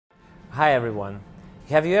Hi everyone.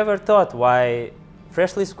 Have you ever thought why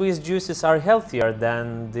freshly squeezed juices are healthier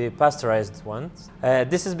than the pasteurized ones?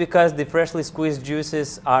 This is because the freshly squeezed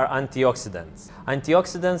juices are antioxidants.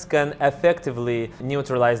 Antioxidants can effectively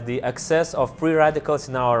neutralize the excess of free radicals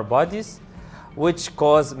in our bodies, which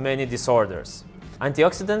cause many disorders.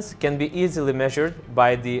 Antioxidants can be easily measured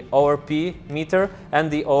by the ORP meter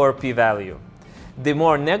and the ORP value. The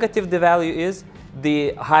more negative the value is,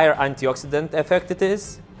 the higher antioxidant effect it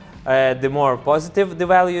is. The more positive the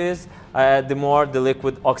value is, the more the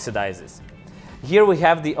liquid oxidizes. Here we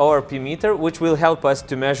have the ORP meter, which will help us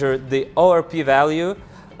to measure the ORP value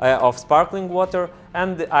of sparkling water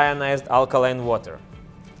and the ionized alkaline water.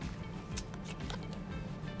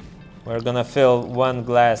 We're gonna fill one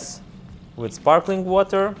glass with sparkling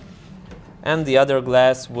water and the other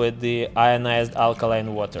glass with the ionized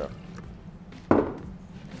alkaline water.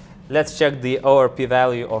 Let's check the ORP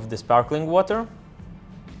value of the sparkling water.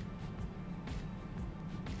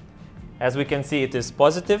 As we can see, it is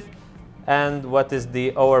positive. And what is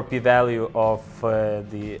the ORP value of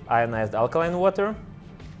the ionized alkaline water?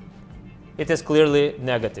 It is clearly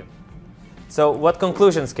negative. So what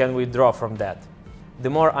conclusions can we draw from that?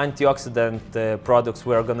 The more antioxidant products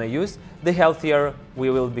we are going to use, the healthier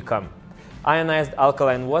we will become. Ionized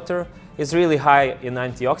alkaline water is really high in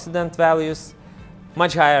antioxidant values,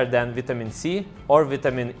 much higher than vitamin C or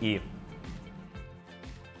vitamin E.